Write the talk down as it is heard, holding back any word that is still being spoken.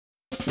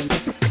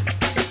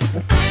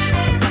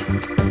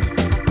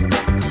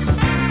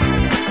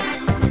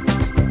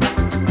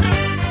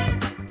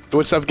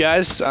What's up,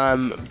 guys?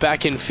 I'm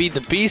back in Feed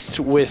the Beast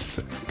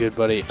with good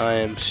buddy I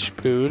am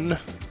Spoon,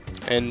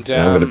 and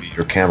I'm gonna be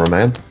your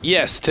cameraman.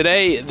 Yes,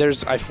 today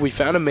we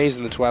found a maze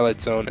in the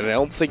Twilight Zone, and I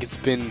don't think it's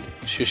been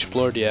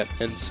explored yet.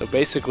 And so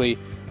basically,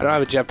 I don't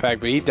have a jetpack,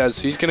 but he does.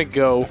 So he's gonna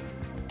go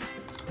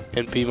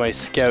and be my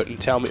scout and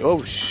tell me.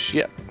 Oh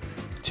shit!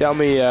 Tell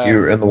me.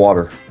 You're in the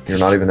water. You're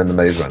not even in the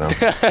maze right now.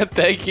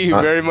 Thank you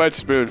very much,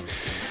 Spoon.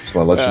 Just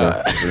want to let you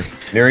know.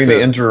 You're nearing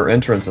the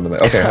entrance in the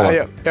maze. Okay, hold on.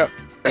 Yep.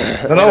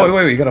 No,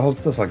 wait, you gotta hold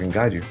still so I can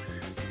guide you.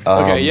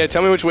 Okay, yeah,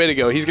 tell me which way to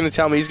go. He's gonna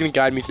tell me, he's gonna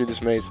guide me through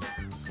this maze.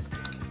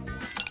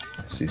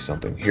 I see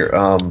something here.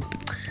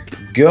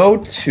 Go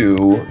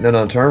to,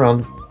 no, turn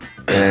around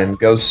and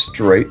go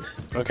straight.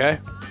 Okay.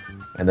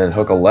 And then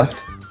hook a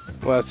left.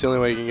 Well, that's the only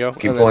way you can go.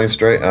 Keep going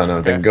straight. Oh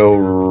no, then go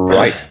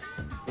right.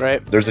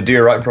 Right. There's a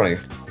deer right in front of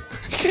you.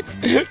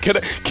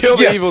 Kill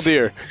the evil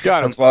deer.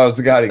 Got him. That's why I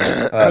was guiding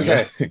you.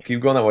 Okay.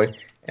 Keep going that way.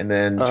 And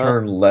then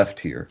turn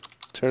left here.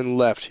 Turn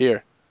left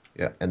here.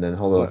 Yeah, and then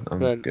hold on.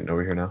 I'm getting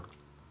over here now.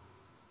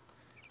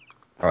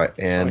 Alright,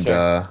 and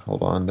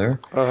hold on there.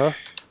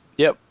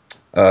 Yep.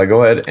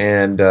 Go ahead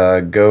and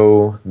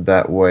go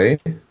that way.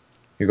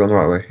 You're going the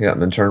right way. Yeah,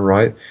 and then turn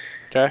right.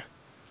 Okay.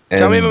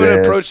 Tell me if I'm gonna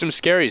approach some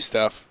scary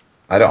stuff.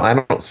 I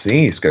don't see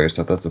any scary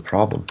stuff. That's the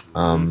problem.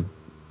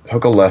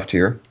 Hook a left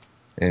here,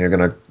 and you're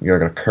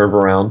gonna curve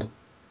around.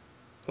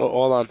 Oh,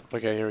 hold on.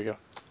 Okay, here we go.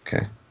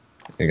 Okay.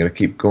 You're gonna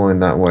keep going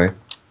that way,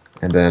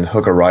 and then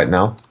hook a right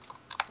now.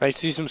 I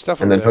see some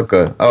stuff. And then hook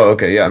a. Oh,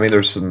 okay. Yeah. I mean,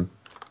 there's some.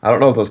 I don't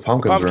know if those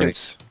pumpkins are any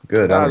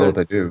good. I don't know what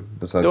they do.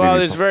 Besides, well,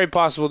 it's very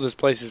possible this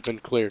place has been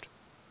cleared.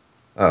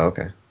 Oh,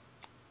 okay.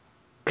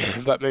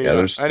 But maybe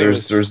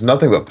there's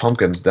nothing but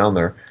pumpkins down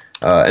there.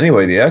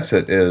 Anyway, the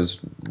exit is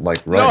like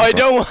right. No, I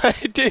don't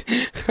want.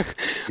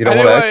 You don't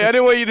want to exit? I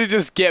didn't want you to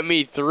just get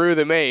me through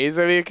the maze.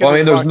 I mean,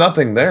 there's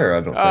nothing there.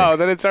 I don't. Oh,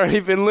 then it's already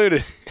been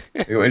looted.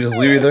 You want me to just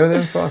leave you there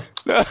then? Fine.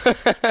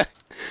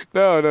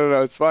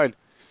 No, it's fine.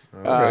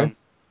 Okay.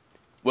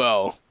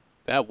 Well,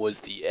 that was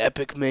the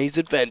epic maze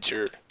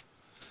adventure.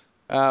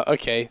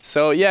 Okay,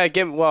 so yeah, I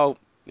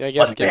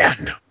guess.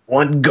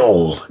 One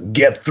goal: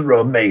 get through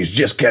a maze.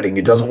 Just kidding.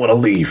 He doesn't want to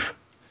leave.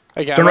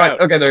 Okay, turn right.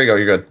 Okay, there you go.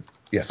 You're good.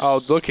 Yes. Oh,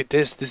 look at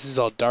this. This is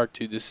all dark,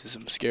 dude. This is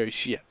some scary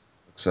shit.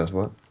 Says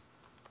what?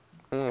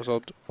 Oh,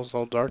 it's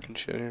all dark and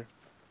shit here.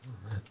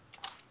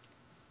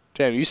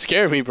 Damn, you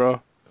scared me,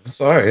 bro.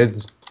 Sorry,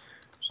 just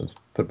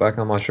put back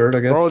on my shirt, I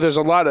guess. Bro, there's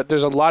a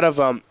lot of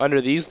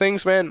under these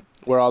things, man,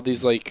 where all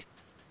these like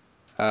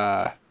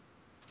I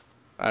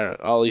don't know,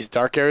 all these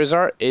dark areas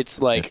are. It's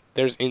like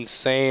there's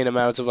insane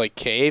amounts of like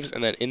caves,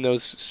 and then in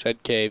those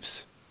said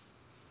caves,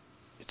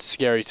 it's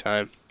scary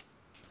time.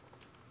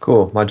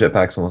 Cool. My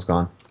jetpack's almost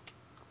gone.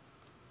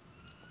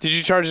 Did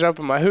you charge it up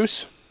in my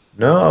house?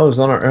 No, I was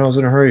in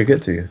a hurry to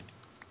get to you.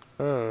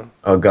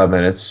 Oh god,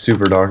 man, it's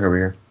super dark over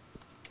here.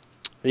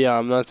 Yeah,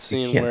 I'm not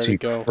seeing where to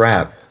go.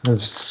 Crap,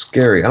 that's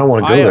scary. I don't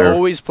want to go there. I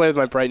always play with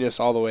my brightness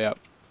all the way up.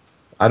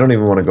 I don't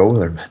even want to go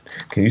there, man.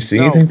 Can you see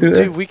anything through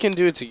there? Dude, we can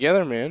do it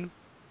together, man.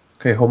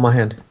 Okay, hold my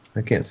hand.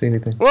 I can't see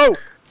anything. Whoa!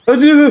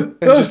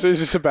 It's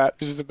just a bat.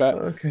 It's just a bat.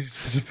 Okay.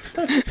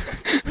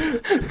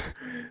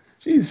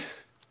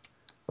 Jeez.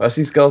 Well, I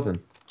see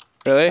skeleton.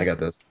 Really? I got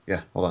this.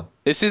 Yeah, hold on.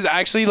 This is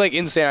actually like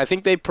insane. I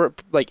think the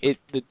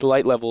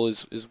light level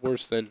is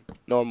worse than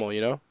normal,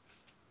 you know?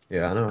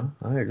 Yeah, I know.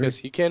 I agree.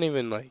 Because you can't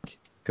even like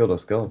killed a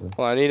skeleton.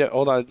 Well,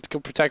 hold on.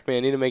 Protect me. I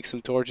need to make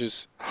some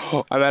torches.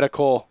 I'm out of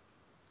coal.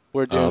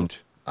 We're doomed.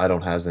 I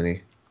don't have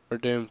any. We're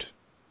doomed.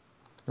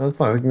 No, it's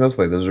fine. We can go this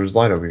way. There's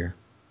light over here.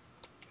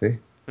 See?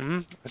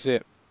 I see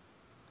it.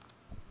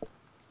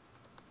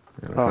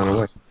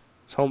 Yeah,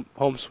 it's home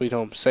sweet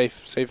home.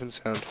 Safe and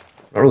sound.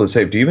 Not really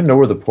safe. Do you even know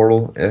where the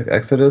portal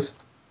exit is?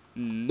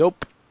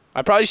 Nope.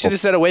 I probably should have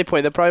set a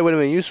waypoint. That probably would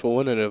have been useful,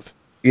 wouldn't it have?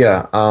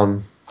 Yeah.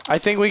 I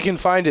think we can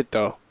find it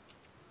though.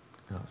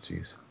 Oh,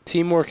 jeez.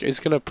 Teamwork is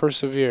gonna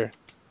persevere.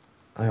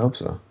 I hope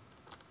so.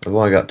 I've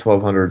only got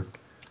 1,200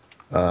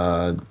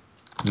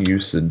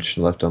 usage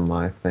left on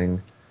my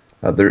thing.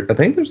 I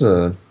think there's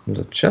a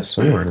chest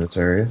somewhere in this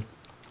area,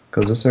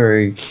 because this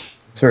area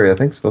I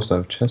think is supposed to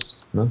have chests.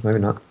 No, maybe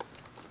not.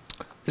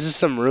 This is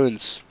some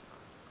ruins.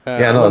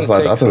 Yeah, no, that's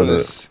why I thought it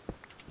was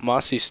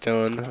mossy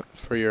stone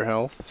for your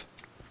health.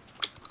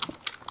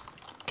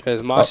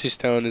 Because mossy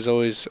stone is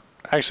always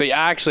actually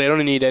I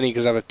don't need any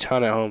because I have a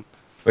ton at home.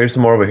 Wait, there's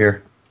some more over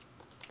here.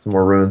 Some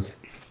more ruins.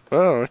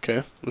 Oh,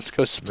 okay. Let's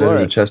go explore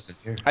it. A chest in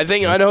here. I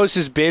think Idaho's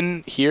has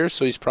been here,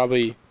 so he's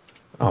probably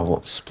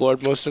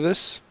explored most of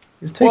this.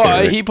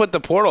 Well, he put the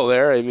portal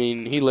there. I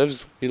mean, he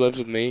lives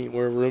with me.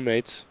 We're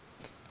roommates.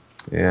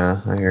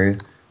 Yeah, I hear you.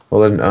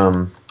 Well then,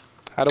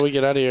 how do we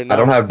get out of here now? I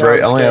don't have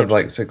I only have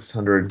like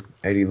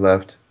 680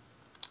 left.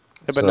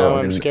 Yeah, but so, now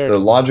I'm scared. The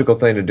logical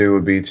thing to do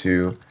would be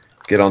to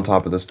get on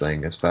top of this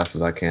thing as fast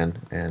as I can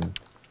and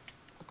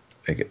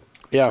make it.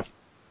 Yeah.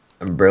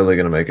 I'm barely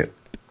gonna make it.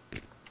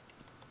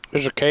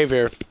 There's a cave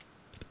here.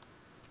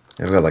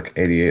 Yeah, I've got like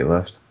 88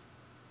 left.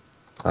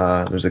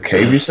 There's a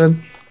cave, you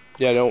said?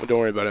 Yeah, don't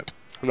worry about it.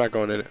 I'm not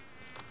going in it.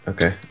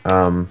 Okay.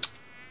 Can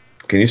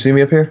you see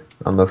me up here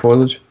on the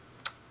foliage?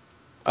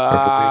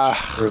 Uh,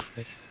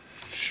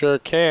 sure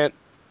can't.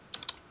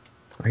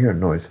 I hear a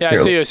noise. Yeah,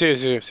 Here, I see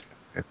you. Okay,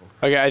 cool.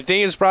 Okay, I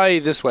think it's probably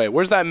this way.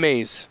 Where's that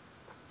maze?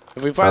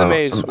 If we find the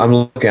maze... I'm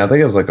looking. I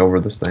think it was like over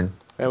this thing.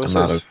 Hey, what's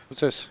I'm this?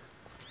 What's this?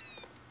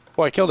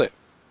 Oh, I killed it.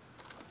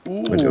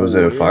 Ooh, Was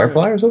it a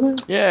firefly or something?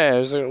 Yeah, it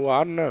was like, well,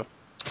 I don't know.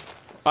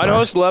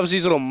 Unhost loves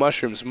these little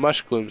mushrooms,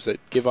 mush glooms that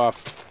give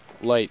off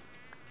light.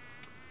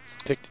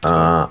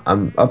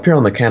 I'm up here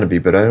on the canopy,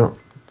 but I don't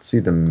see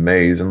the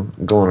maze. I'm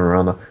going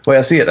around the... Wait,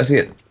 I see it. I see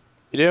it.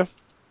 You do?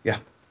 Yeah.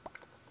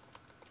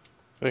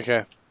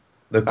 Okay.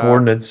 The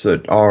coordinates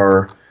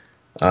are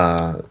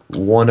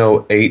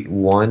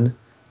 1081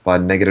 by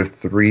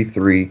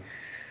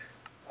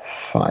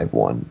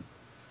 -3351.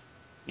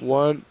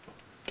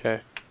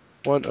 Okay.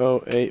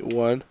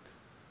 1081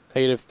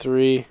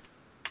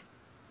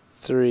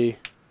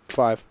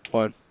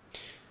 -3351.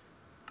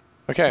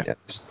 Okay. Yeah,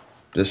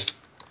 just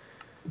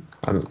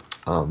I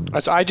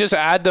just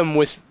add them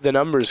with the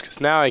numbers because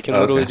now I can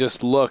literally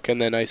just look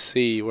and then I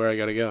see where I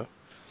gotta go.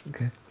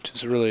 Okay. Which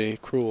is really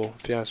cruel,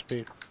 if you ask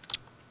me.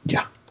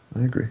 Yeah,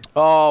 I agree.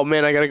 Oh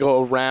man, I gotta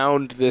go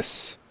around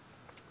this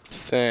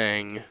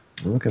thing.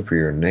 I'm looking for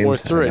your name Or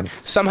tag. through it.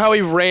 Somehow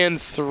he ran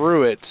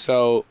through it,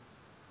 so...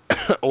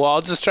 well,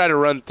 I'll just try to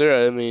run through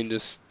it. I mean,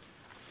 just...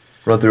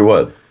 Run through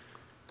what?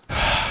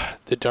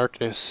 the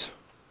darkness.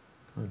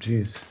 Oh,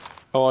 jeez.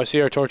 Oh, I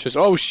see our torches.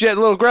 Oh shit,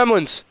 little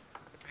gremlins!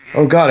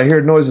 Oh god, I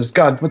hear noises.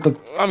 God, what the...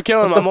 I'm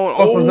killing them. What the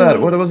fuck was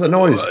that? What was that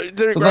noise?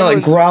 Something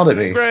like growled at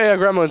me. Yeah,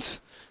 gremlins.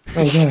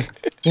 Oh god.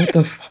 What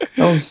the...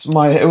 That was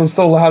my... It was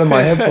so loud in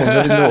my headphones.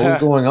 I didn't know what was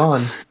going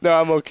on. No,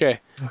 I'm okay.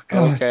 Oh,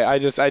 I'm okay. I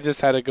just had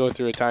to go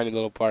through a tiny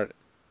little part.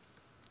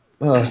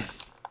 Uh,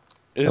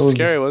 It was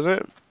scary, wasn't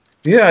it?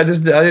 yeah, I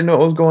didn't know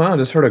what was going on. I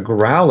just heard a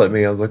growl at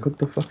me. I was like, what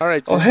the fuck?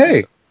 Alright. Oh,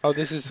 hey!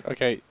 This is...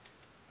 Okay.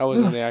 I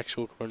wasn't the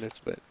actual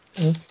coordinates, but...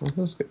 Let's go back.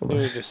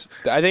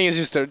 I think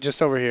it's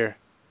just over here.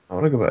 I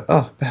want to go back.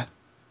 Oh, bad. I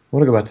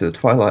want to go back to the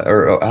twilight,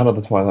 or out of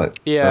the twilight.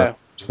 Yeah.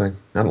 Thing.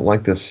 I don't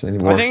like this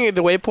anymore. I think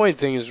the waypoint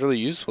thing is really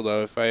useful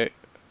though. If I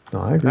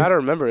agree. how to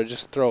remember to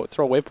just throw a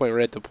waypoint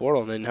right at the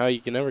portal, and then how you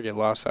can never get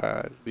lost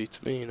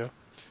beats me, you know.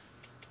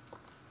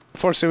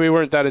 Unfortunately, we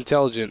weren't that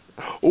intelligent.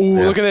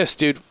 Ooh, look at this,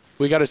 dude.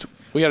 We gotta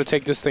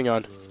take this thing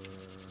on.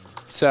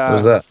 It's what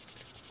was that?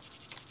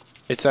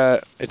 It's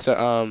a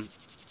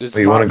There's,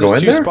 you want to go in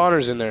two there?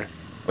 spawners in there.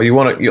 Oh, you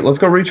want to? Let's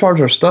go recharge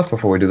our stuff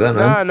before we do that,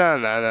 man.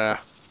 No.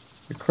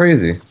 You're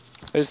crazy.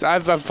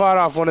 I've fought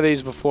off one of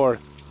these before.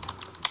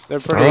 They're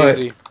pretty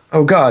easy.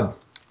 Oh god,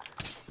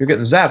 you're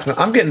getting zapped, man.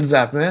 I'm getting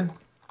zapped, man.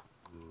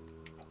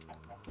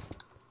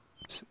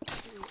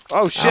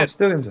 Oh shit! I'm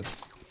still getting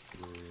zapped.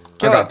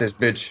 I got this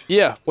bitch.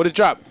 Yeah. What did it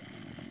drop?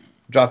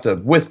 Dropped a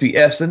wispy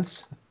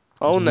essence.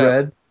 Oh no.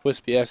 Red.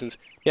 Wispy essence.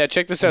 Yeah,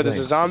 check this out. There's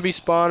a zombie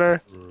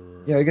spawner.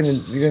 Yeah, you're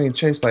getting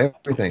chased by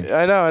everything.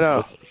 I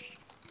know.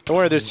 Don't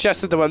worry, there's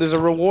chests at the bottom. There's a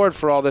reward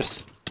for all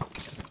this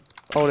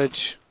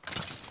ownage.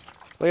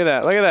 Look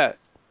at that.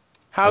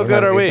 How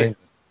good are we?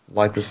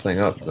 Light this thing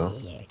up, though.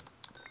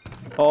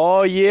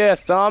 Oh, yeah,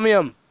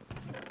 thaumium.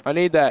 I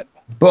need that.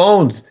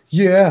 Bones!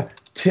 Yeah!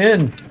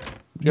 Tin! Do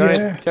you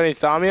want any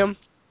thaumium?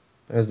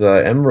 There's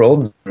a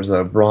emerald, there's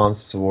a bronze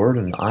sword,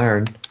 and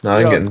iron. No,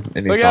 I didn't get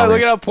any thaumium.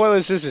 Look at how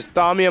pointless this is.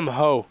 Thaumium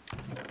hoe.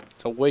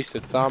 It's a waste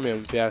of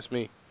thaumium, if you ask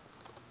me.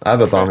 I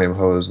have a thaumium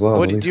hoe as well.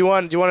 What do you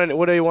want?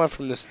 What do you want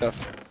from this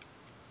stuff?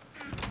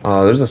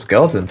 There's a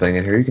skeleton thing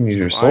in here. You can use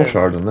your soul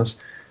shards on this.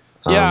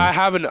 Yeah, I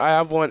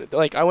have one.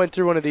 Like, I went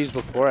through one of these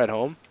before at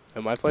home,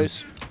 at my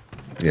place.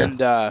 Yeah.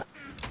 And, it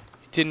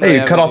didn't Hey,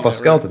 really you cut off a have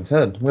skeleton's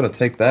head. I'm gonna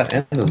take that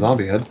and the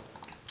zombie head.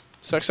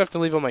 Sucks I have to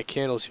leave all my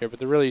candles here, but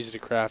they're really easy to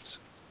craft.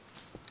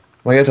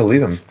 Well, you have to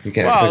leave them. You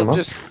can't pick them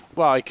up?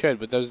 Well, I could,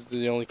 but those are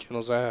the only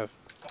candles I have.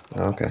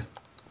 Oh, okay.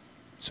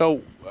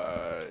 So,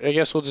 I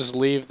guess we'll just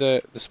leave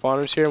the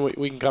spawners here, and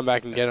we can come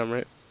back and get them,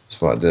 right?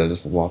 That's what I did. I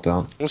just walked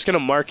out. I'm just gonna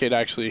mark it,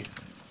 actually.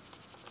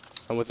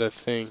 With a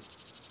thing.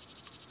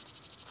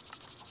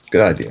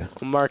 Good idea.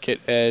 We'll mark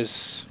it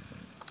as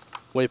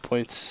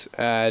waypoints,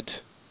 add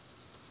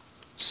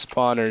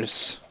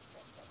spawners.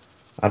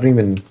 I don't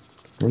even...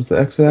 Where's the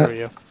exit at? There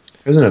we go.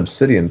 There's an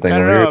obsidian thing I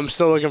over don't know, here. I'm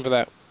still looking for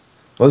that.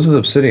 What's this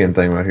obsidian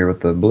thing right here with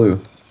the blue?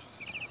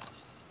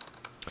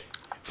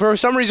 For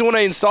some reason, when I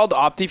installed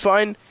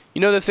Optifine,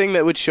 you know the thing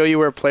that would show you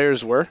where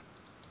players were?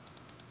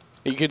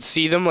 You could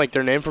see them, like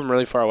their name from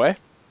really far away?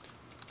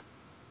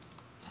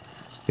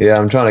 Yeah,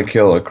 I'm trying to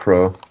kill a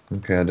crow.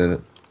 Okay, I did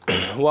it.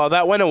 Well,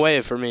 that went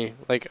away for me.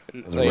 Like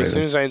as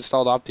soon as I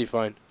installed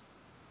Optifine.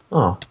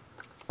 Oh.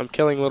 I'm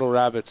killing little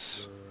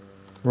rabbits.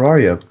 Where are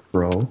you,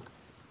 bro?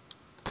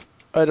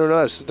 I don't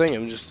know, that's the thing.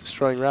 I'm just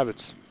destroying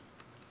rabbits.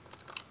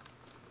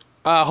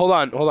 Hold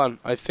on.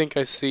 I think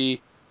I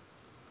see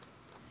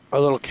a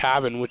little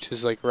cabin, which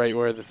is like right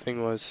where the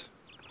thing was.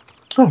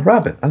 Oh,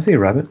 rabbit. I see a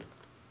rabbit.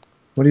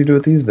 What do you do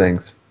with these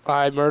things?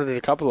 I murdered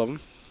a couple of them.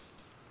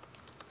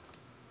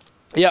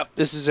 Yep,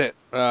 this is it.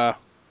 I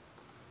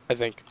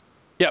think.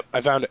 Yep,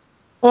 I found it.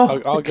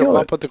 Oh,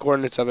 I'll put the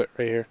coordinates of it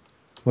right here.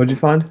 What'd you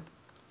find?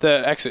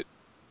 The exit.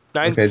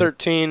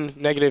 913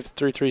 negative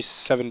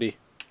 3370.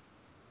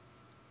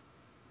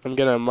 I'm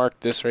gonna mark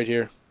this right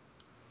here.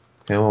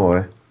 Yeah,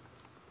 away.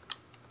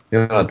 You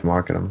don't have to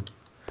market them.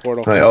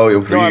 Portal. Right, oh,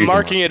 no, I'm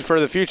marking it for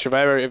the future.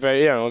 If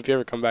you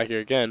ever come back here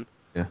again.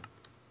 Yeah.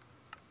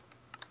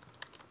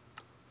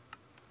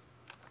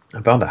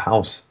 I found a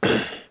house.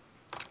 Yeah,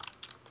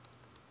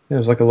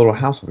 there's like a little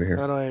house over here.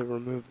 How do I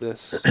remove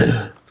this?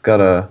 It's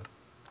got a...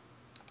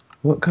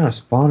 What kind of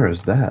spawner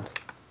is that?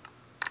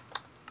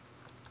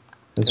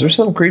 Is there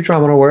some creature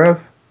I'm unaware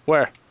of?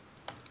 Where?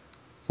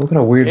 Some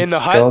kind of weird In the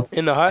skeleton? hut?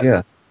 In the hut?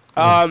 Yeah.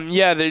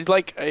 Yeah, they're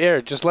like,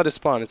 here, just let it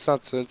spawn. It's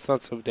not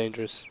so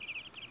dangerous.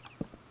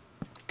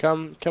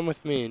 Come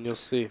with me and you'll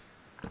see.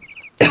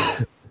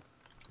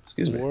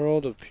 Excuse me.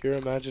 World of pure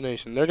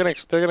imagination. They're gonna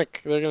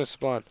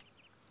spawn.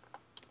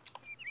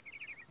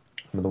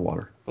 Into the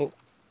water. Oh.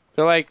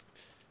 They're like,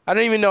 I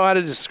don't even know how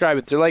to describe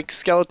it. They're like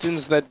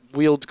skeletons that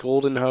wield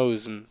golden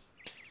hose and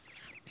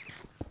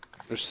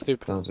they're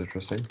stupid. Sounds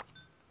interesting.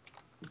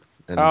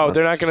 And oh,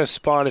 they're not gonna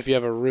spawn if you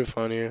have a roof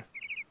on here.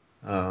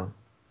 Oh.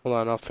 Hold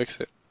on, I'll fix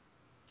it.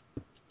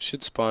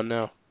 Should spawn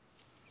now.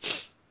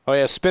 Oh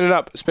yeah, spin it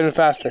up. Spin it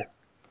faster.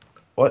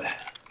 What?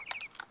 At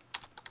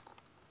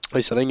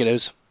least I think it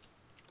is.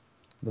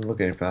 Doesn't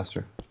look any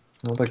faster. I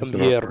don't think Come it's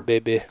here,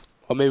 baby.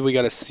 Well, maybe we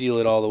gotta seal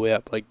it all the way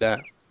up like that.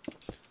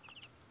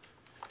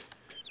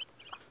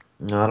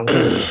 No, I don't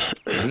think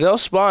it's... They'll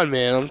spawn,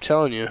 man. I'm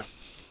telling you.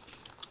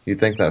 You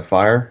think that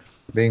fire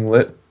being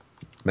lit,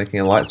 making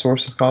a light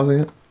source is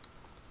causing it?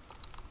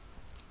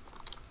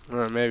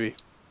 Maybe.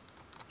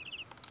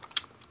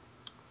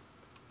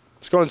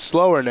 It's going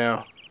slower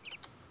now.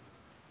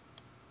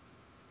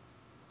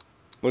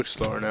 Looks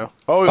slower now.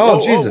 Oh,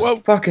 Jesus. Whoa.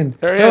 Fucking...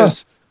 There he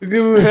is.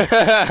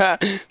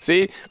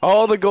 See?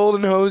 All the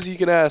golden hose you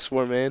can ask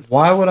for, man.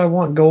 Why would I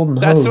want golden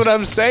hose? That's what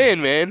I'm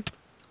saying, man.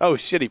 Oh,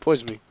 shit, he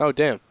poisoned me. Oh,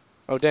 damn.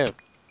 Oh, damn.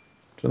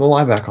 Turn the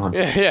light back on.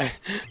 Yeah.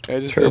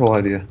 Terrible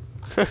idea.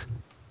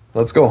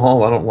 Let's go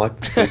home. I don't like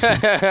this place.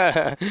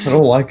 I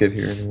don't like it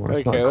here anymore.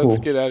 It's okay, not cool. let's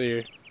get out of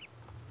here.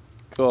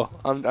 Cool.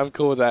 I'm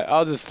cool with that.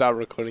 I'll just stop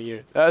recording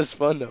here. That was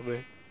fun, though,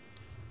 man.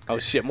 Oh,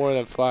 shit, more of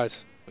them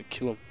flies. We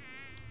kill them.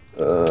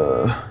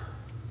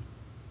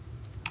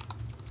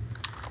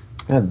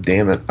 God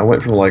damn it. I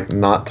went from, like,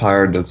 not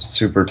tired to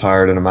super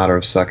tired in a matter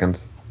of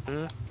seconds.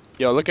 Mm-hmm.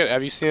 Yo,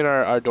 have you seen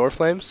our door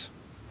flames?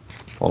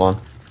 Hold on.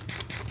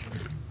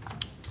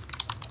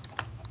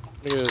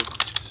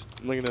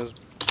 Look at those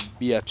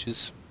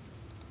biatches.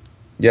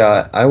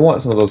 Yeah, I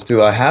want some of those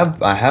too. I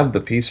have the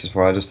pieces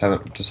for it. I just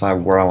haven't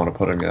decided where I want to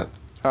put them yet.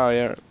 Oh,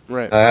 yeah,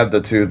 right. I have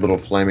the two little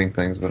flaming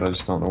things, but I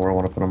just don't know where I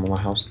want to put them in my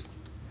house.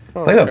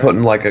 Oh, I think I'm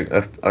putting, like,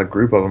 a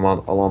group of them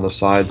along the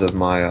sides of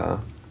my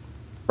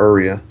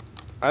area.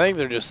 I think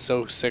they're just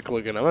so sick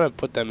looking. I'm gonna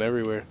put them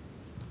everywhere.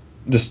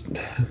 Just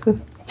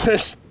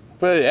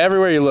but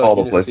everywhere you look.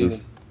 all the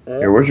places.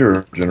 Here, where's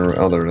your generator?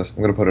 Oh, there it is.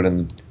 I'm gonna put it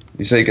in.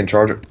 You say you can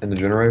charge it in the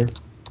generator?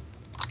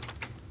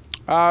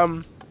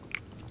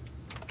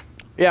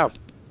 Yeah.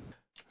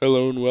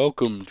 Hello and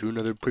welcome to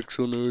another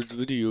Pixel Nerds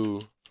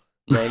video.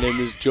 My name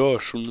is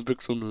Josh from the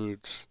Pixel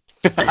Nerds.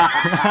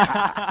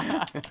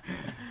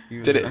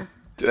 Did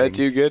I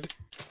do good?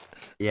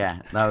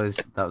 Yeah, that was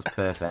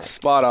perfect.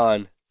 Spot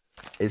on.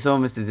 It's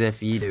almost as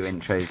if you do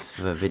intros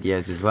for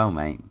videos as well,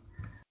 mate.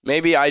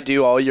 Maybe I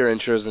do all your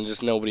intros and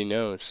just nobody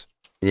knows.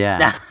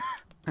 Yeah.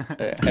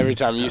 Every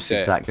time you That's say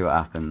exactly what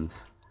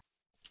happens.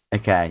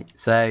 Okay,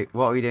 so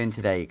what are we doing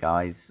today,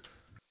 guys?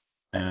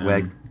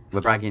 We're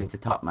bragging to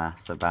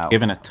Topmass about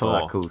giving a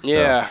tour. Cool stuff.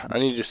 Yeah, I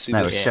need to see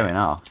no, this. we're showing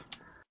off.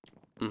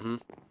 Mm-hmm.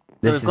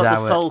 This we've is got our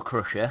the Soul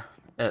Crusher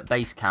at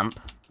base camp.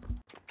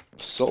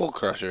 Soul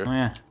Crusher. Oh,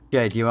 yeah.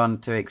 Joe, do you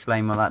want to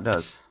explain what that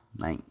does,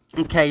 mate?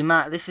 Okay,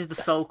 Matt, this is the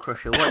Soul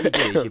Crusher. What you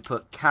do is you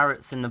put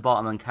carrots in the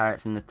bottom and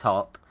carrots in the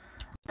top,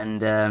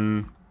 and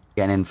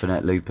Get an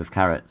infinite loop of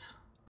carrots.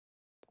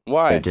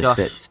 Why? It just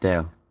sits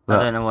still. I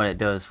Look, don't know what it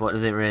does. What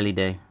does it really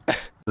do?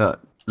 look,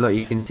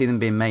 you can see them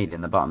being made in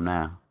the bottom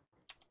now.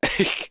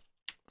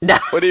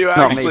 What do you Not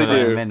actually me,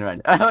 do?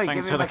 Oh, wait, Thanks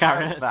give for me the my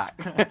carrots.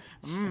 back.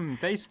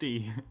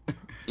 Tasty.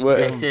 What?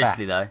 Yeah,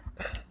 seriously though.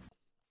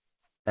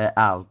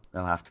 I'll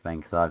have to think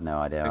because I have no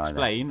idea either.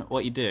 Explain.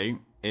 What you do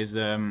is,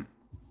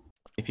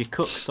 if you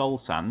cook soul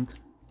sand,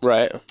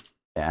 Right.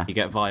 Yeah. you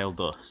get vile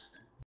dust.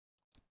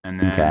 And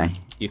then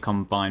you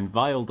combine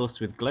vile dust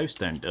with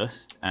glowstone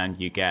dust, and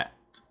you get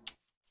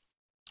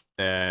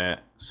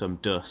some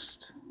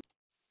dust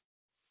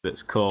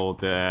that's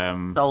called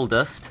Soul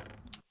dust.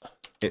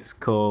 it's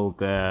called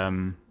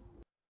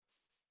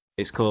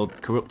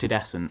corrupted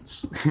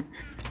essence.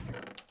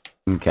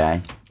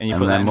 Okay. And you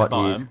And put that then in the what do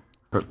you use bottom.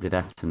 corrupted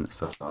essence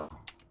for? Put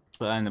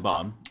that in the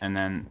bottom, and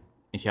then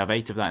if you have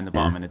 8 of that in the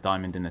bottom and a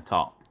diamond in the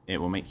top, it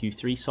will make you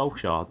 3 soul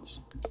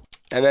shards.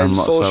 And then And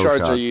what soul soul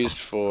shards are shards? used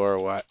for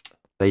what?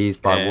 They're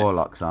used by Yeah.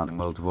 warlocks, aren't they?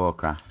 World of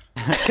Warcraft.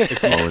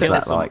 If you Or was kill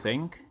that like?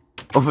 something,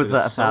 Or was with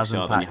that a soul 1,000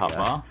 shard on your pack?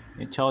 hotbar,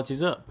 it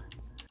charges up.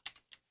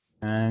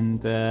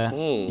 and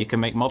you can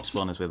make mob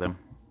spawners with them.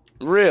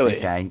 Really?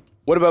 Okay.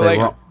 What about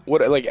So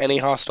like any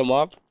hostile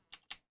mob?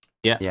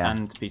 Yeah, Yeah.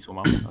 and peaceful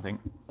mobs, I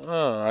think.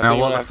 Oh, I Now think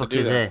what I'm the have to fuck do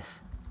is that. this?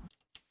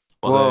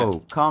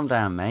 Whoa, calm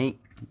down, mate.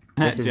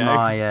 This is Joe.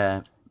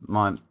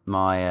 my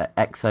my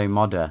Exo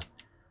modder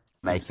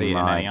I see making it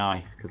in my any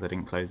eye because I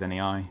didn't close any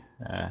eye.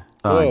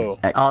 Whoa.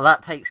 Oh,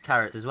 that takes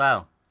carrots as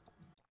well.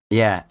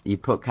 Yeah, you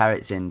put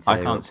carrots in to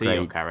I can't see your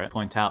upgrade. carrot.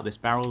 Point out this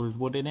barrel with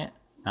wood in it.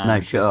 No,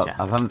 and shut this up. chest.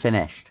 I haven't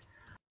finished.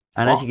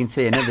 And as What? you can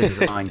see,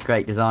 another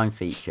great design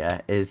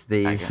feature is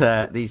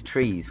these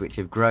trees which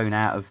have grown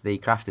out of the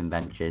crafting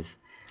benches.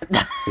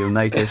 You'll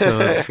notice all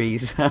the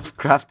trees have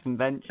crafting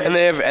benches. And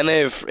they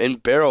have in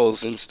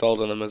barrels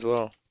installed on them as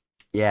well.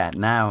 Yeah,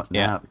 now,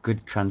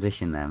 good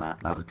transition there, Matt.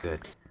 That was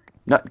good.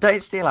 No,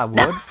 don't steal our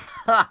wood.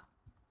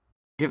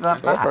 Give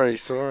that back.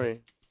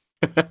 Sorry.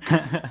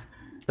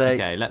 So,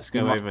 Okay, let's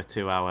go over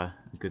to our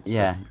good stuff.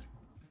 yeah,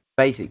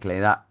 basically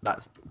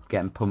that's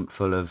getting pumped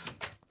full of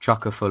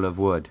chocker full of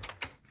wood.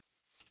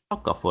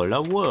 Chock full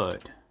of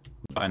wood.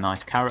 Got a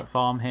nice carrot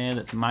farm here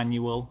that's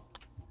manual.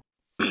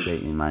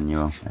 Completely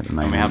manual at the And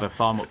moment. we have a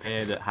farm up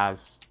here that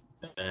has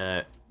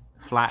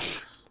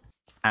flax,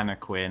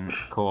 anaquin,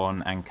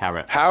 corn, and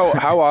carrots.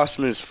 How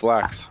awesome is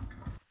flax?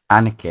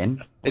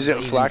 Anakin.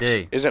 Isn't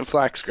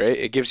flax great?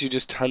 It gives you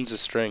just tons of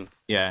string.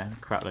 Yeah,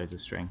 crap loads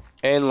of string.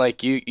 And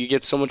like you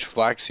get so much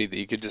flaxseed that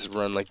you could just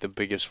run like the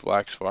biggest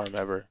flax farm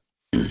ever.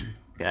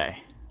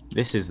 Okay,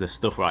 this is the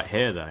stuff right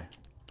here though.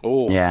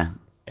 Oh. Yeah.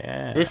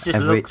 Yeah. This just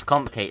looks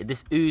complicated.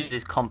 This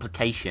oozes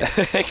complication.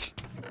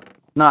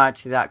 Not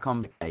actually that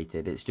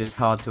complicated. It's just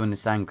hard to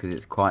understand because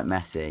it's quite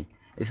messy.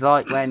 It's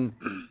like when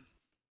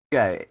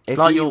if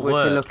like you your were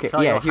work. to look It's at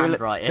like your if you were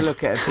handwriting. to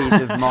look at a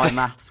piece of my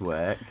maths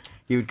work,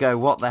 you would go,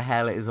 "What the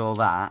hell is all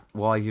that?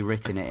 Why have you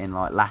written it in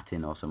like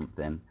Latin or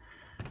something?"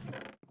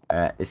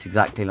 It's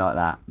exactly like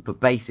that. But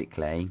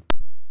basically,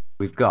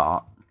 we've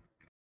got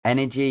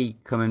energy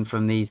coming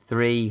from these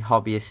 3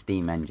 hobbyist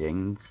steam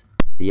engines,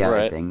 the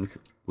yellow things,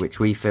 which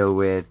we fill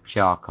with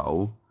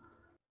charcoal.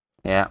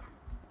 Yeah.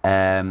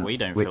 We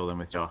don't fill them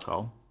with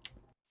charcoal.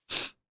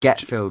 Get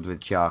filled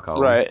with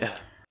charcoal. Right.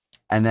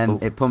 And then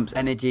it pumps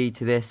energy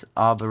to this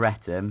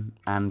arboretum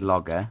and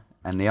logger.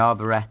 And the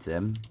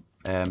arboretum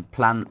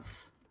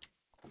plants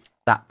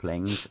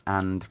saplings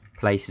and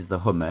places the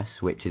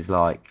humus, which is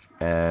like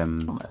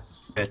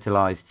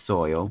fertilized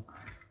soil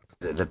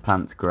that the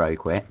plants grow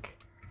quick.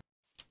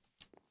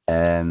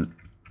 And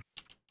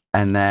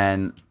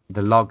then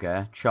the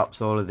logger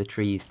chops all of the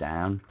trees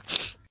down,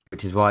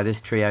 which is why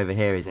this tree over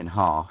here is in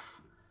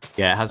half.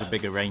 Yeah, it has a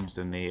bigger range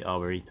than the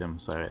arboretum,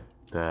 so it.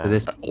 So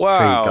this tree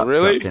Wow, got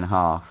really? chopped in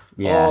half.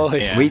 Yeah. Oh,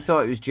 yeah. We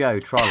thought it was Joe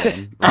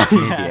trolling like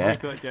an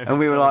idiot, look what Joe and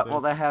we were like, told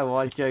 "What the us. hell?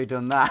 Why's Joe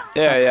done that?"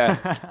 Yeah.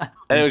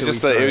 And it was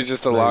Until we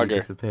just saw a slowly logger.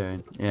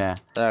 disappearing. Yeah.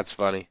 That's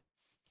funny.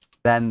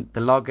 Then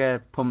the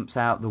logger pumps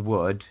out the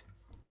wood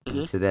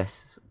into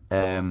this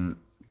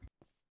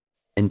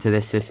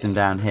system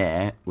down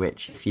here,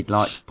 which if you'd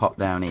like to pop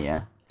down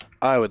here,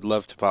 I would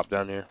love to pop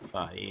down here.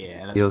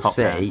 Yeah, let's you'll pop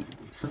see down.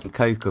 some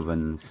coke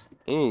ovens.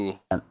 Ooh.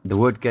 And the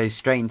wood goes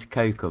straight into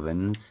coke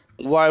ovens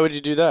Why would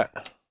you do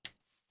that?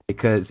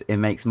 because it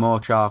makes more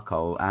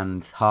charcoal,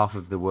 and half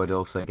of the wood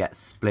also gets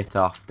split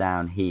off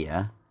down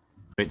here.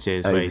 Which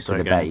is over where you to start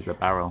the going into base. the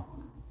barrel.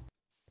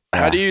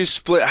 How do you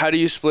split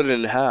it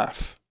in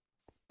half?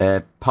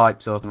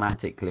 Pipes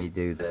automatically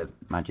do the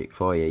magic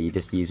for you. You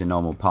just use a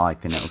normal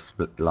pipe and it'll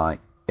split, like,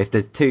 if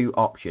there's 2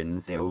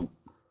 options, it'll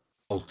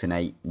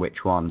alternate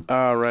which one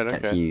Oh, right,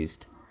 gets okay.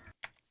 used.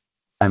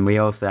 And we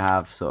also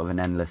have sort of an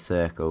endless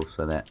circle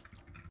so that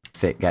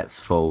if it gets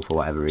full for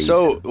whatever reason.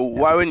 So,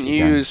 why it'll wouldn't keep you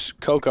going. use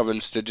coke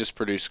ovens to just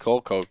produce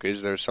coal coke?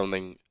 Is there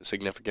something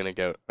significant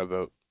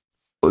about?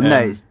 Well, no,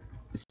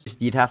 it's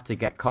just you'd have to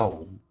get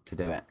coal to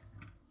do it.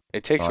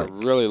 It takes a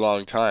Like- really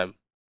long time.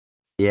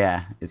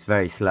 Yeah, it's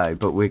very slow,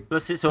 but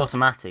Plus, it's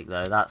automatic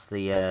though. That's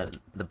the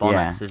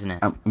bonus, isn't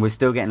it? we're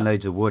still getting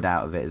loads of wood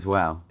out of it as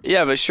well.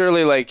 Yeah, but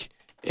surely, like,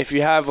 if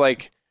you have,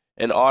 like,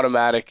 an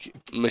automatic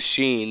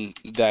machine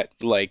that,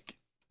 like,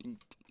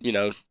 you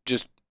know,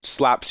 just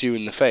slaps you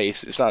in the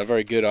face, it's not a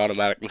very good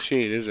automatic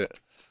machine, is it?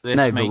 This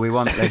No, but we makes-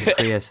 want loads of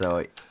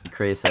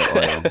creosote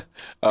oil.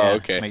 Oh, yeah,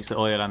 okay. Makes the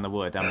oil and the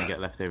wood, and we get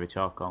leftover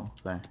charcoal.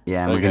 So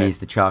Yeah, and we're going Okay. to use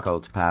the charcoal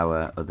to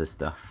power other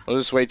stuff. I'll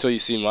just wait till you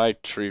see my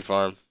tree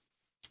farm.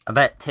 I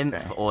bet Timp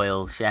Okay.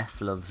 Oil Chef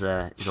loves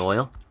his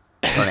oil.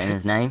 Got it in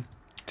his name.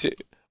 Wait,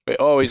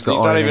 oh, he's got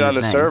not oil even in on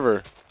the his name.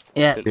 server.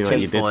 Yeah, See see what you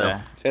did tinfoil.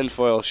 there.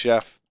 Tinfoil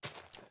Chef.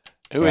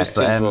 Who Yeah, is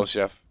but, Tinfoil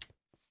Chef?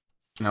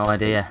 No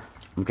idea.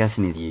 I'm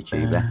guessing he's a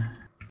YouTuber. Is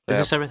Yeah.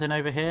 this everything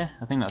over here?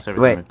 I think that's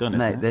everything Wait, we've done,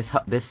 no, isn't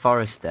it? this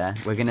forester,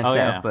 we're going to Oh, set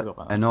yeah, up I forgot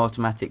about that. an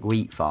automatic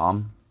wheat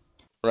farm,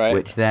 Right.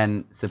 which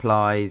then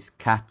supplies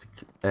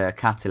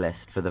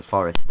catalyst for the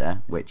forester,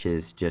 which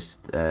is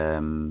just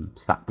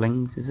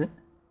saplings, is it?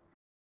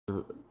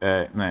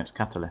 No, it's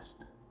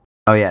catalyst.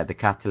 Oh yeah, the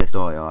catalyst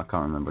oil. I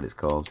can't remember what it's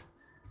called.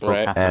 Called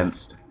Right.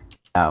 catalyst.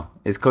 Oh,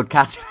 it's called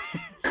catalyst.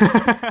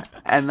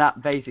 And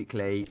that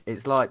basically,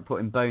 it's like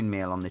putting bone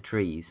meal on the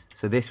trees.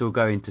 So this will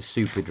go into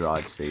super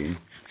drive soon.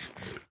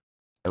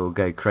 It will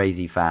go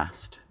crazy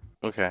fast.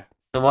 Okay.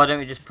 So why don't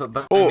we just put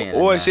bone Oh, meal in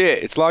I there? see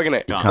it. It's logging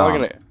it. It's Can't.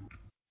 logging it.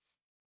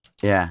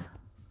 Yeah.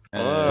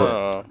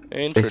 Oh,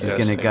 This interesting.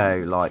 is gonna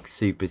go like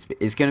super speed.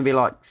 It's gonna be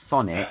like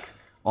Sonic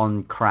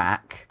on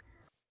crack,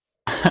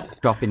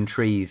 chopping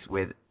trees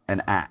with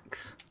an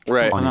axe.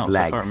 Right. On his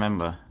I can't legs.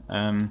 remember.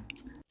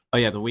 Oh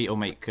yeah, the wheat will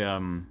make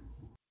Plant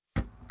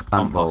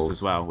compost balls.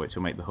 as well, which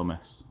will make the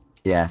hummus.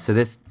 Yeah, so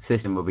this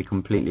system will be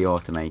completely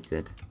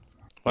automated.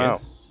 Wow.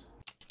 Yes.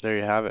 There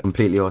you have it.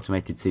 Completely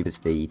automated super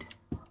speed.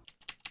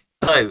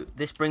 So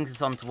this brings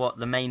us on to what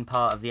the main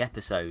part of the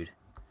episode.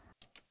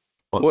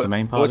 What's the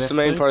main part? What's of the the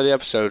main episode? part of the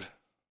episode?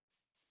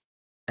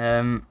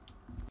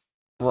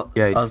 What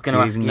Yo, I was going do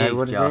to you ask even you, know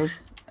what Josh. it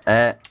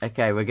is?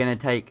 Okay, we're gonna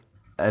take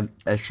a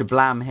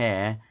shablam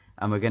here,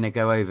 and we're gonna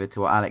go over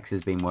to what Alex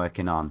has been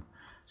working on.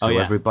 So Oh,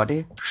 yeah.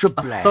 everybody, I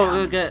shablam. thought we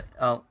were good.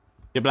 Oh,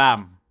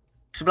 Jablam.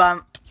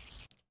 shablam.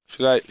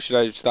 Should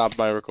I stop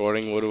my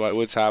recording? What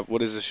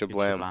is a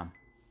shablam?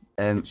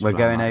 We're Shablam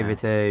going right over now.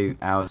 to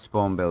our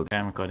spawn build. Okay,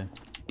 I'm recording.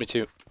 Me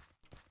too.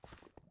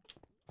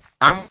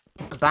 I'm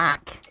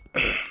back.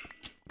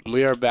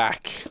 We are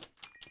back.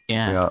 We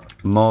Yeah. are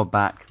more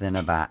back than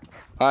a back.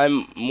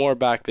 I'm more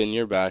back than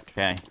you're back.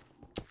 Okay.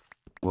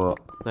 What?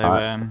 So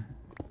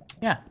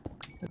yeah.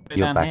 Let's go Your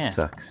down back here.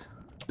 sucks.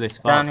 This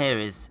Down far. here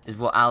is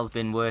what Al's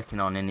been working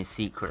on in his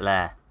secret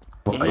lair.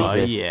 What is Oh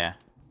this? yeah.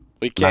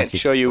 We can't Magic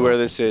show you where ball.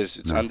 this is.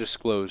 It's Nice.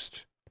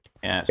 undisclosed.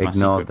 Yeah, it's my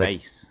Ignore secret the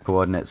base.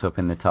 coordinates up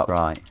in the top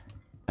right.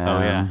 Oh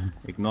yeah.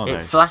 Ignore It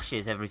those.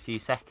 flashes every few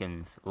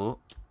seconds. Oh,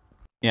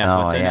 Yeah, so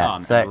Oh, I turn yeah. it on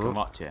So- and you can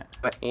watch it.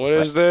 What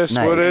is this?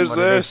 No, What you is know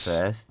what it this?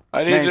 first.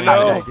 I need to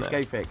No, know. just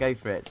go for it. Go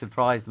for it.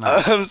 Surprise, man.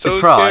 I'm so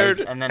surprise,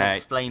 scared. and then Okay.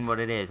 explain what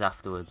it is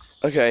afterwards.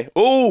 Okay.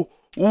 Oh.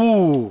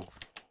 Ooh.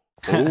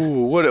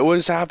 Ooh. What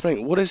is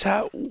happening? What is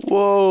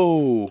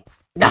Whoa.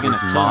 You're gonna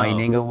turn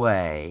Mining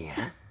away.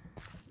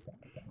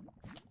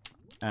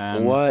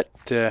 What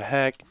the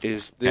heck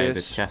is Okay, the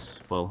this? chest's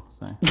full,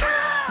 so turn it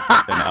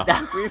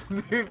off. We've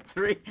moved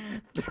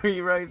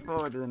three rows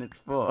forward and it's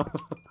 4.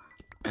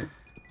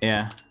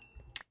 Yeah.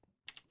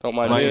 Don't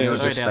mind Well, me. you I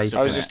was already just,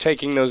 have to just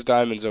taking those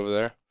diamonds over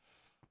there.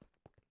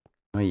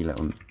 Oh, you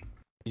little.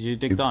 Did you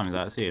dig diamonds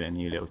out of the ceiling,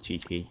 you little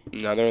cheeky?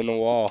 No, they're in the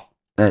wall.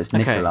 No, it's Okay.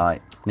 Nikolai.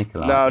 It's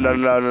Nikolai.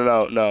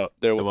 No.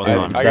 There was I,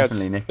 one. I got.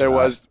 Definitely There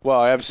Nikolai. was. Well,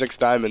 I have 6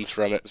 diamonds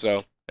from it.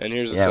 So, and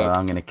here's the Yeah, well, 7th.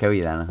 I'm gonna kill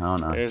you then,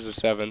 aren't I? Here's the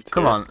 7th.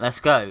 Come Here. on, let's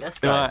go. Let's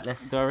Do go. I,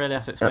 Let's. do I really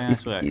have to explain how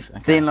this You're works? Okay.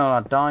 stealing all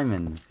our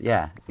diamonds.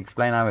 Yeah,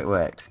 explain how it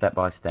works, step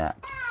by step.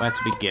 Where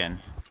to begin?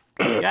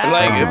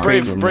 Like Oh,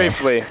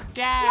 briefly.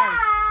 Yeah.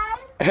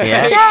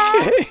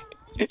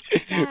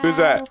 Who's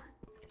that?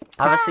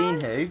 Have I seen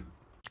who?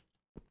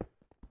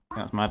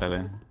 That's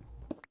Madeline.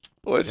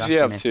 What's Ask she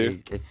him up to?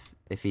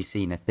 if he's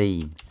seen a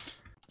theme.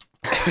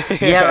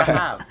 Yeah, I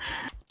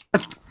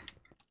have.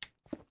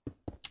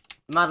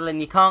 Madeline,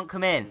 you can't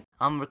come in.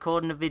 I'm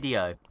recording a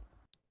video.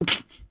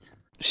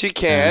 She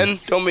can.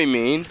 Don't be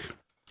mean.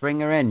 Bring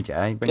her in,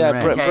 Jay. Bring Yeah, her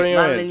in. bring- Okay,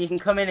 her Madeline, in. you can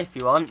come in if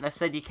you want. They've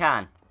said you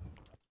can.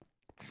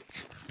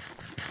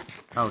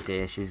 Oh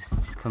dear, she's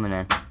coming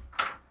in.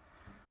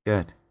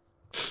 Good.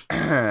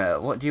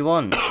 What do you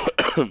want?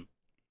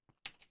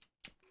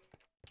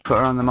 Put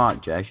her on the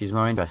mic, Jay. She's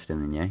more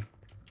interesting than you.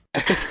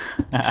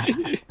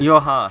 You're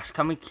harsh.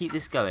 Can we keep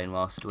this going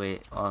whilst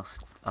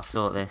I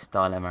sort this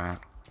dilemma out?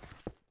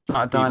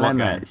 Not a Keep what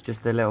dilemma. going? It's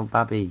just a little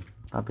babby.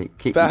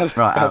 Keep Bab-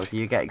 right, Al. Babby.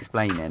 You get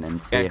explaining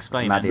and see Get if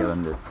explaining. Maddie will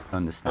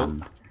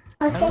understand.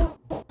 Okay,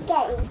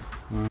 game.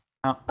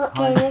 Oh, What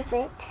hi. game is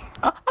it?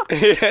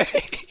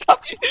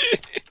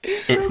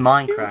 It's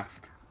Minecraft.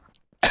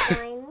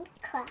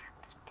 Minecraft.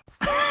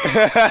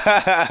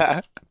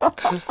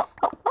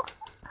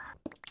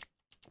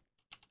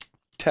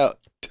 Tell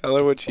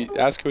her what she.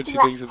 Ask her what she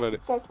thinks about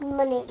it. Says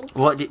money.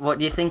 What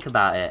do you think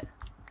about it?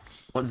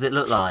 What does it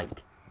look like?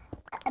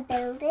 A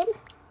building?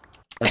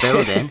 A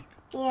building?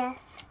 Yes.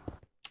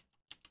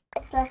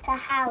 It's like a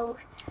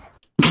house.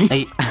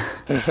 Hey,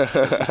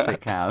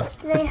 Thick house.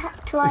 They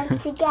trying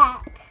to get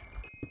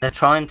they're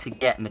trying to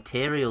get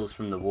materials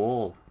from the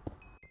wall.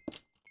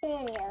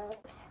 cereals.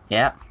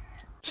 Yeah.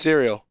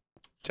 Cereal.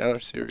 Tell her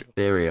cereal.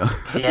 Cereal.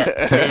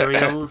 Yeah,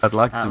 cereals. I'd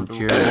like out some of the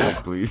Cheerios,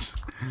 wall. please.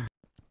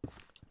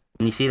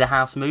 And you see the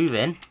house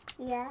moving?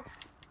 Yeah.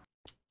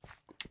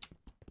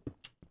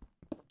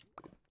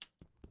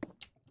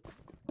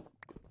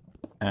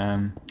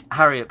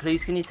 Harriet,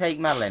 please can you take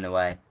Madeline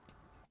away?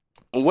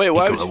 Wait,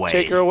 why her would you away.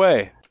 take her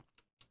away?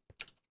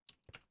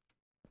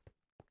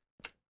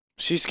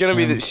 She's gonna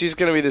be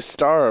the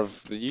star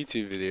of the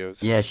YouTube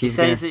videos. Yeah, She she's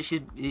gonna. says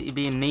that you're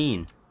being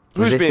mean.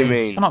 Who's This being is-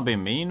 mean? We're not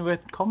being mean, we're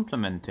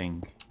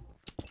complimenting.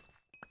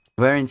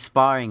 We're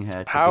inspiring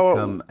her to How-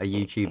 become a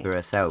YouTuber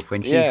herself.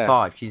 When she's Yeah.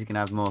 5, she's gonna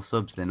have more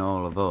subs than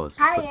all of us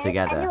put Harriet,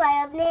 together. anyway,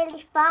 I'm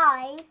nearly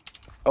 5.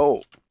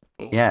 Oh,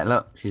 Yeah,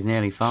 look, she's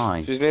nearly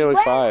 5. she's nearly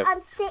Well, 5. I'm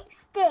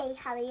 60,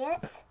 Harriet.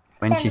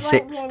 when she's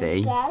Then won't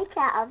be 60. scared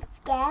out of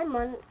scare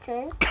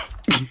monsters.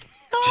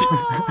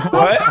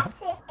 What?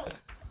 That's it.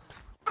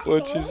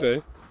 What'd she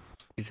say?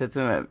 She said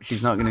something about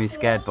she's not going to be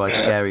scared by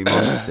scary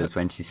monsters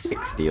when she's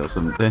 60 or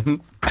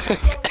something. I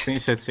think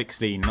it said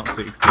 16, not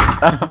 16.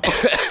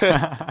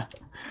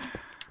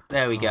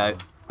 There we go.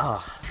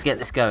 Oh, let's get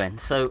this going.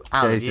 So,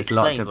 Alan, She's you just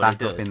locked explained her what it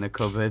back up does. in the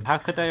cupboard. How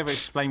could they ever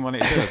explain what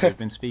it does? We've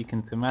been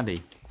speaking to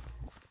Maddie.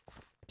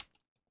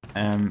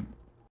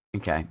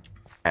 Okay.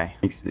 Okay.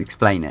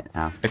 Explain it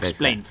now. Go for it.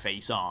 Explain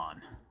face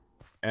on.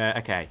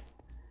 Okay.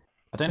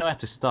 I don't know where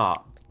to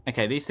start.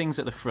 Okay, these things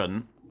at the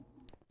front.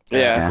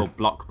 Yeah. Are called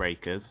block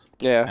breakers.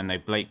 Yeah. And they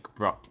Blake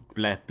Brock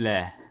bleh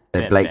bleh.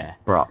 They're bleh, Blake bleh.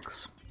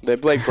 Brocks. They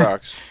Blake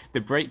Brocks. They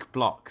break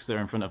blocks that are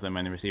in front of them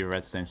when they receive a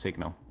redstone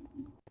signal.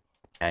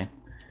 Okay.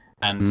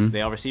 And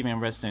they are receiving a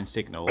redstone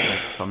signal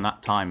from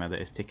that timer that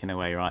is ticking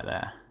away right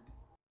there.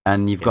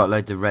 And you've got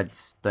loads of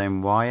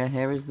redstone wire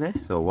here, is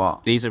this, or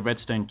what? These are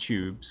redstone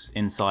tubes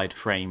inside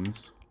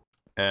frames.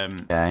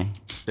 Okay.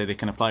 So they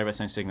can apply a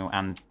redstone signal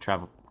and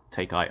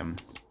take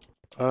items.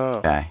 Oh.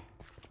 Okay.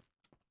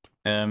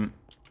 And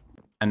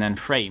then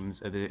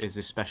frames is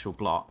this special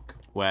block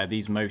where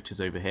these motors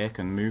over here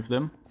can move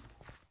them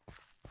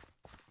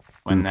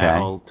when they're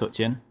all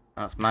touching.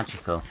 That's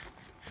magical.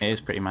 It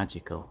is pretty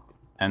magical.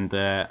 And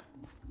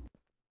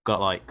got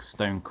like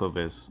stone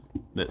covers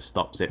that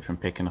stops it from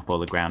picking up all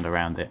the ground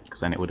around it,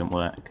 because then it wouldn't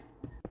work.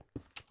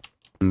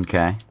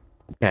 Okay.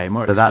 Okay,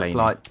 more So explaining.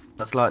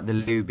 that's like the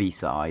looby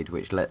side,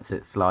 which lets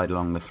it slide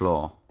along the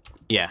floor.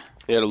 Yeah.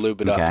 You gotta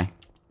lube it up. Okay.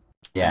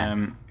 Yeah.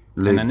 And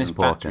Lube's then this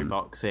battery important.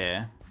 box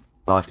here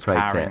Life is pro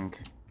tip. powering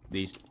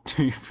these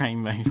two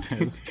frame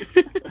motors.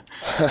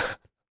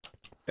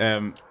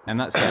 And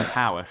that's getting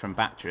power from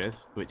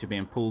batteries, which are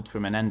being pulled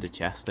from an ender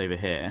chest over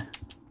here.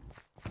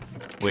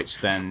 Which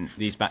then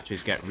these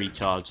batteries get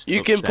recharged.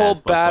 You can pull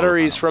upstairs by solar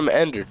batteries panels. from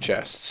ender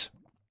chests.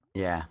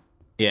 Yeah.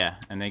 Yeah,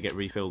 and they get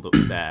refilled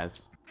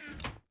upstairs.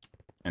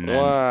 And then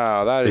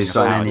Wow, that is He's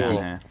so got power an down cool.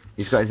 energy. here.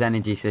 He's got his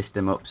energy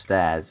system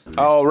upstairs.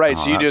 Oh right,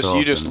 so you that's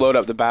just awesome. load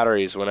up the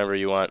batteries whenever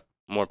you want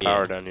more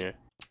power Yeah. down here.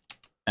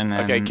 And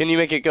then, Okay, can you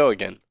make it go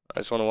again? I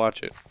just want to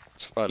watch it.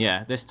 It's fun.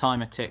 Yeah, this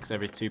timer ticks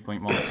every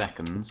 2.1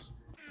 seconds.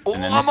 Oh,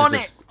 And then I'm this on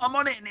is it! I'm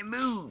on it and it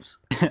moves!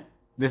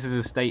 This is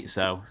a state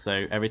cell,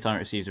 so every time it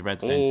receives a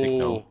redstone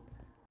signal,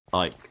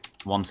 like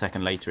 1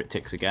 second later it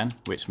ticks again,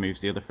 which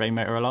moves the other frame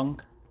motor along.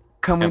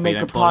 Can we Hope make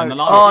you a don't fall in the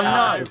pirate lava. Oh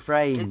Yeah. no! the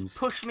frames? It's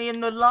pushed me in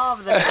the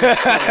lava. That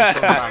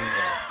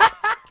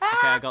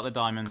Okay, I got the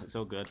diamonds, it's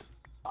all good.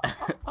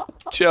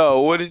 Joe,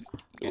 what are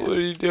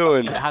you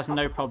doing? It has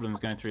no problems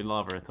going through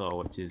lava at all,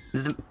 which is...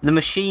 the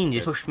machine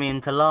just pushed me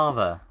into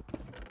lava.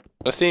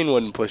 Athene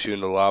wouldn't push you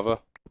into lava.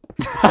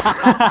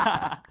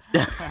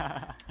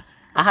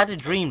 I had a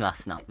dream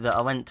last night that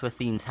I went to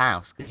Athene's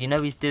house, because you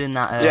know he's doing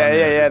that.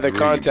 Yeah, the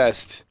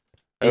contest.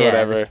 Or Yeah.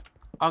 whatever.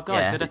 Oh guys,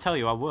 Yeah. did I tell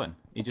you I won?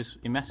 He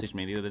messaged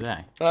me the other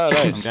day. Oh, I'm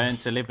nice. going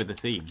to live with the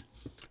theme.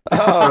 For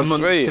Oh, a month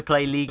sweet. to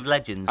play League of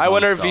Legends. I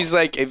wonder if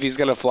non-stop. he's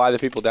gonna fly the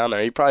people down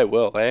there. He probably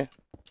will, eh?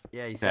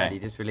 Yeah, he said Okay. he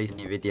just released a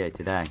new video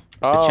today.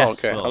 Oh, chest's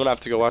okay. full. I'm gonna have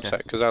to go watch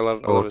that because I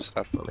love his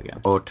stuff. Full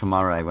again. Or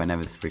tomorrow,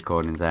 whenever this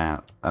recording's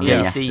out. I mean,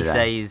 PC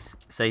yesterday.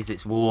 says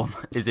it's warm.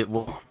 Is it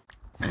warm?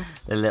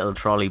 The little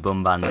trolley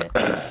bum bandit.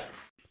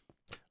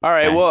 All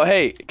right. Okay. Well,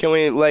 hey, can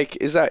we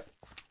is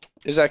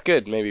that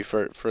good? Maybe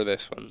for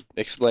this one,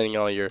 explaining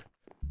all your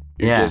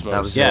Yeah, gizmos.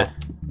 that was Yeah. it.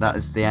 That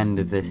was the end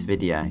of this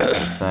video.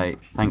 So,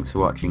 thanks for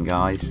watching,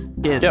 guys.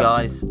 Cheers, Yep.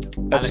 guys.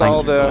 That's Thanks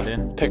all for the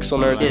watching. Pixel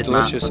Nerds Cheers,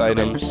 Matt, delicious for coming.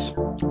 items.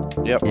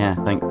 Yep. Yeah,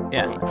 Yeah.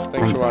 Thanks for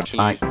Thanks. watching,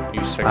 Bye.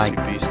 you sexy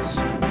Bye. beasts.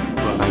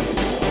 Bye.